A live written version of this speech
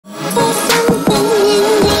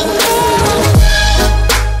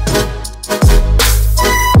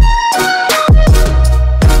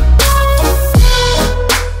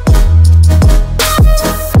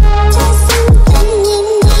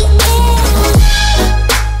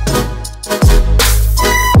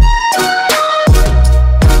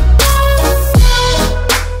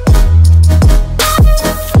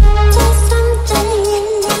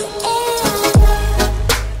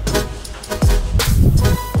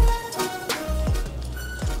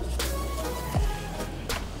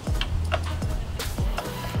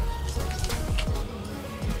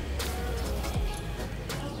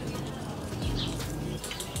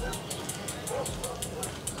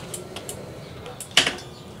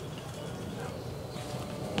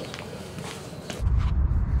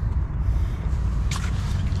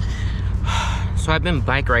So I've been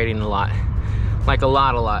bike riding a lot, like a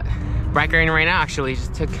lot. Bike riding right now, actually.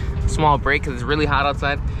 Just took a small break because it's really hot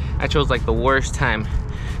outside. I chose like the worst time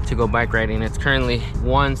to go bike riding. It's currently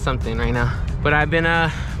 1 something right now. But I've been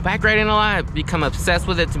bike riding a lot. I've become obsessed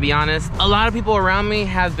with it, to be honest. A lot of people around me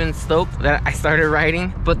have been stoked that I started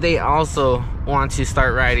riding, but they also want to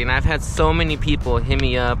start riding. I've had so many people hit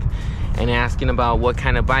me up and asking about what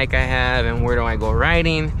kind of bike I have and where do I go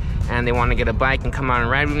riding, and they want to get a bike and come out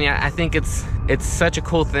and ride with me. I think it's such a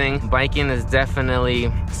cool thing. Biking is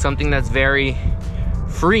definitely something that's very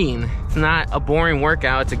freeing. It's not a boring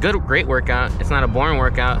workout. It's a great workout. It's not a boring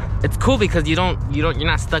workout. It's cool because you're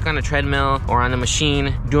not stuck on a treadmill or on a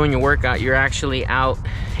machine doing your workout. You're actually out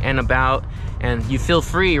and about, and you feel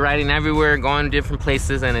free riding everywhere, going to different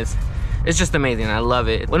places, and it's just amazing. I love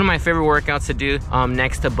it. One of my favorite workouts to do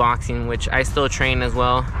next to boxing, which I still train as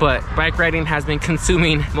well, but bike riding has been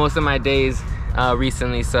consuming most of my days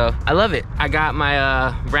recently, so I love it. I got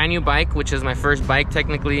my brand new bike, which is my first bike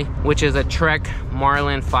technically, which is a Trek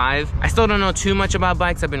Marlin 5. I still don't know too much about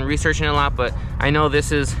bikes. I've been researching a lot, but I know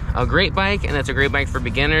this is a great bike and it's a great bike for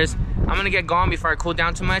beginners. I'm gonna get going before I cool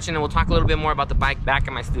down too much, and then we'll talk a little bit more about the bike back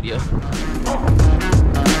in my studio.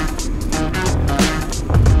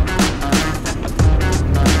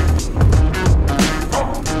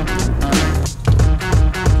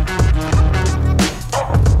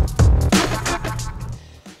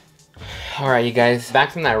 Alright, you guys,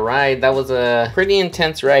 back from that ride. That was a pretty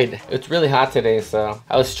intense ride. It's really hot today, so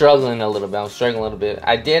I was struggling a little bit.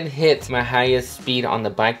 I did hit my highest speed on the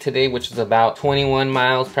bike today, which is about 21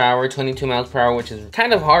 miles per hour, 22 miles per hour, which is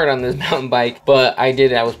kind of hard on this mountain bike, but I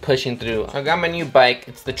did it. I was pushing through. I got my new bike.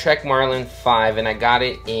 It's the Trek Marlin 5, and I got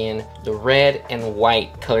it in the red and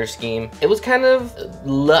white color scheme. It was kind of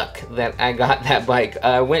luck that I got that bike.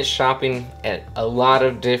 I went shopping at a lot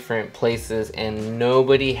of different places, and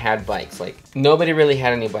nobody had bikes. Like, nobody really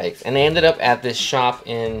had any bikes, and I ended up at this shop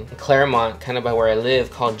in Claremont, kind of by where I live,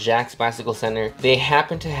 called Jax Bicycle Center. They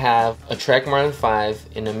happened to have a Trek Marlin 5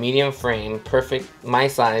 in a medium frame, perfect, my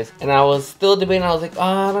size, and I was still debating. I was like, oh,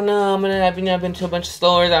 I don't know, I've been to a bunch of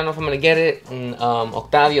stores, I don't know if I'm gonna get it. And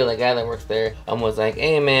Octavio, the guy that works there, was like,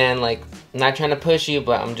 hey man, like, I'm not trying to push you,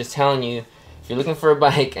 but I'm just telling you, if you're looking for a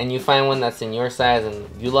bike and you find one that's in your size and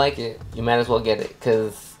you like it, you might as well get it,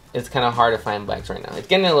 because it's kind of hard to find bikes right now. It's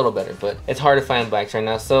getting a little better, but it's hard to find bikes right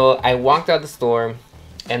now. So I walked out the store,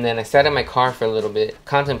 and then I sat in my car for a little bit,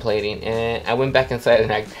 contemplating, and I went back inside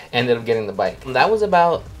and I ended up getting the bike. That was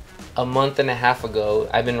about a month and a half ago.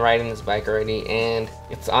 I've been riding this bike already, and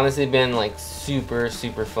it's honestly been like super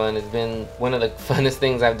fun. It's been one of the funnest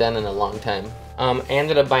things I've done in a long time. I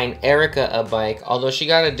ended up buying Erica a bike, although she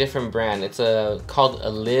got a different brand. It's called a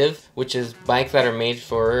Live, which is bikes that are made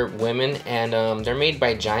for women, and they're made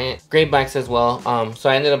by Giant. Great bikes as well. So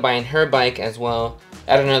I ended up buying her bike as well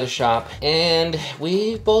at another shop, and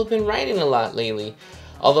we've both been riding a lot lately.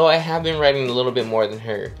 Although I have been riding a little bit more than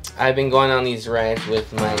her. I've been going on these rides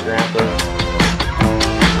with my grandpa.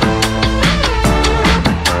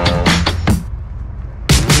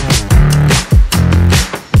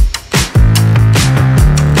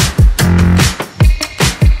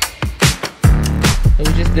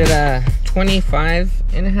 Did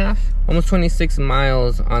 25.5, almost 26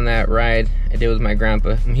 miles on that ride I did with my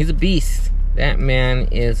grandpa. He's a beast. That man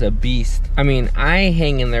is a beast. I mean, I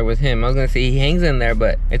hang in there with him. I was gonna say he hangs in there,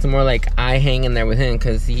 but it's more like I hang in there with him,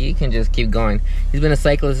 because he can just keep going. He's been a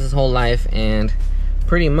cyclist his whole life, and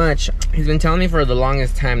pretty much he's been telling me for the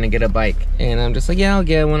longest time to get a bike, and I'm just like, yeah, I'll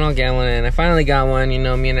get one, and I finally got one. You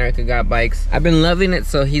know, me and Erica got bikes. I've been loving it,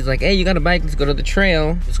 so he's like, hey, you got a bike, let's go to the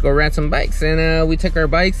trail, let's go ride some bikes. And we took our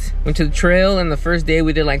bikes, went to the trail, and the first day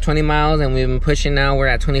we did like 20 miles, and we've been pushing. Now we're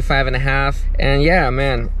at 25.5, and yeah,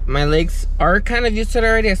 man, my legs are kind of used to it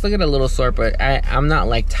already. I still get a little sore, but I'm not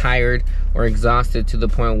like tired or exhausted to the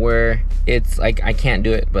point where it's like I can't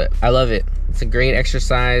do it, but I love it. It's a great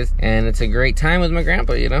exercise, and it's a great time with my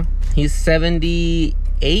grandpa, you know? He's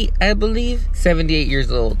 78, I believe. 78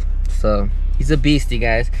 years old. So he's a beast, you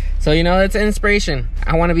guys. So, you know, that's an inspiration.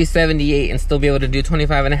 I want to be 78 and still be able to do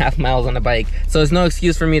 25.5 miles on a bike. So there's no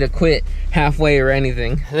excuse for me to quit halfway or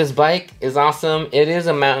anything. This bike is awesome. It is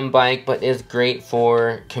a mountain bike, but it's great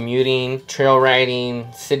for commuting, trail riding,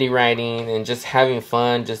 city riding, and just having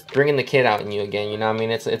fun, just bringing the kid out in you again. You know what I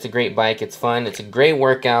mean? It's a great bike. It's fun. It's a great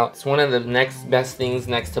workout. It's one of the next best things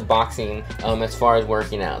next to boxing as far as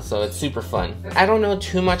working out. So it's super fun. I don't know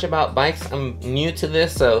too much about bikes. I'm new to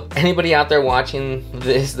this, so anybody out there watching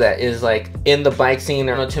this that that is like in the bike scene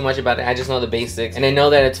or know too much about it. I just know the basics and I know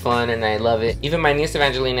that it's fun and I love it. Even my niece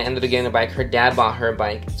Evangelina ended up getting a bike. Her dad bought her a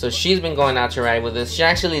bike, so she's been going out to ride with us. She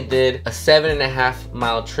actually did a 7.5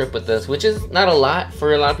 mile trip with us, which is not a lot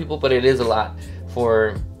for a lot of people, but it is a lot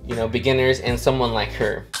for, you know, beginners and someone like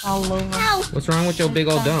her. All over. What's wrong with your big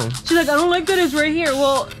old dome? She's like, I don't like that it's right here.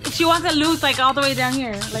 Well, she wants it loose, like all the way down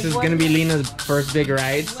here. Like, this is gonna be Lena's first big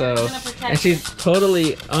ride, so, and she's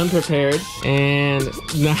totally unprepared and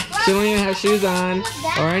not, she don't even have shoes on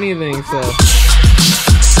or anything, so.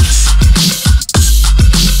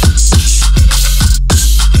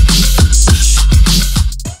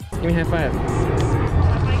 Give me a high five.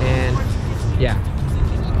 And yeah.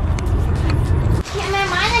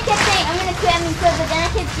 But then I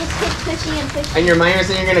just kept pushing and pushing. And your mind was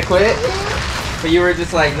saying you're gonna quit? Mm-hmm. But you were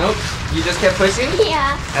just like, nope, you just kept pushing?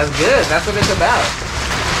 Yeah. That's good, that's what it's about.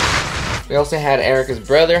 We also had Erica's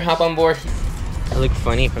brother hop on board. I look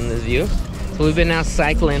funny from this view. So we've been out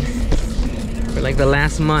cycling for like the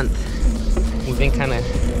last month. We've been kind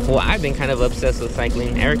of, well, I've been kind of obsessed with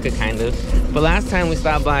cycling, Erica kind of. But last time we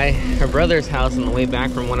stopped by her brother's house on the way back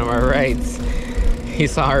from one of our rides, he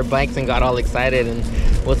saw our bikes and got all excited and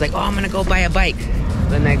was like, oh, I'm gonna go buy a bike.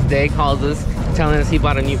 The next day calls us telling us he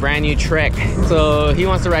bought a brand new Trek. So he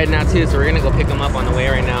wants to ride now too, so we're gonna go pick him up on the way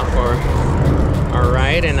right now for our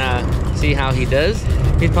ride and see how he does.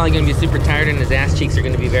 He's probably gonna be super tired and his ass cheeks are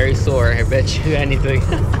gonna be very sore, I bet you anything.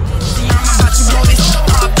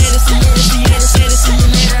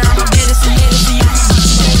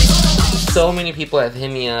 So many people have hit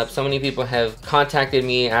me up, so many people have contacted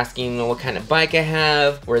me asking what kind of bike I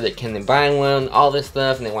have, where can they buy one, all this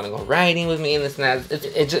stuff, and they want to go riding with me and this and that.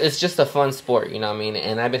 It's just a fun sport, you know what I mean?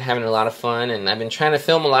 And I've been having a lot of fun, and I've been trying to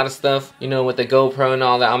film a lot of stuff, you know, with the GoPro and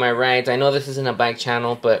all that on my rides. I know this isn't a bike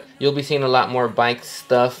channel, but you'll be seeing a lot more bike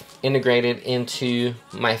stuff integrated into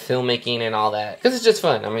my filmmaking and all that, because it's just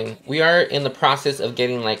fun. I mean, we are in the process of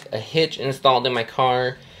getting like a hitch installed in my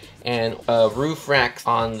car and roof racks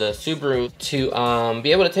on the Subaru to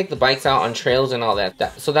be able to take the bikes out on trails and all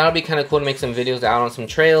that. So that'll be kind of cool to make some videos out on some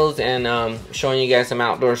trails and showing you guys some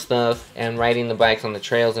outdoor stuff and riding the bikes on the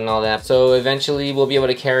trails and all that. So eventually we'll be able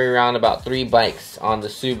to carry around about 3 bikes on the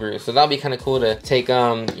Subaru. So that'll be kind of cool to take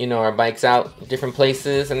you know, our bikes out different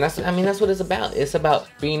places, and that's, I mean, that's what it's about. It's about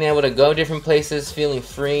being able to go different places, feeling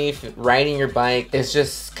free, riding your bike. It's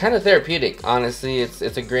just kind of therapeutic, honestly.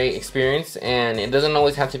 It's a great experience, and it doesn't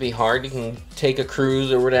always have to be hard. You can take a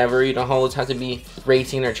cruise or whatever. You don't always have to be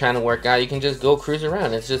racing or trying to work out. You can just go cruise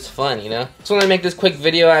around. It's just fun, you know? So when I make this quick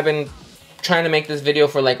video, I've been trying to make this video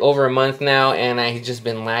for like over a month now, and I've just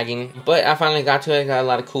been lagging, but I finally got to it. I got a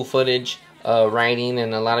lot of cool footage riding,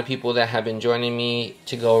 and a lot of people that have been joining me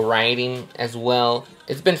to go riding as well.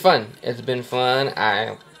 It's been fun. It's been fun.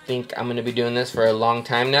 I think I'm gonna be doing this for a long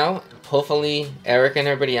time now. Hopefully Eric and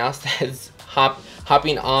everybody else that's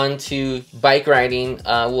hopping on to bike riding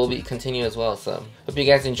will continue as well. So hope you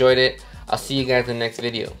guys enjoyed it. I'll see you guys in the next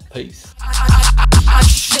video. Peace.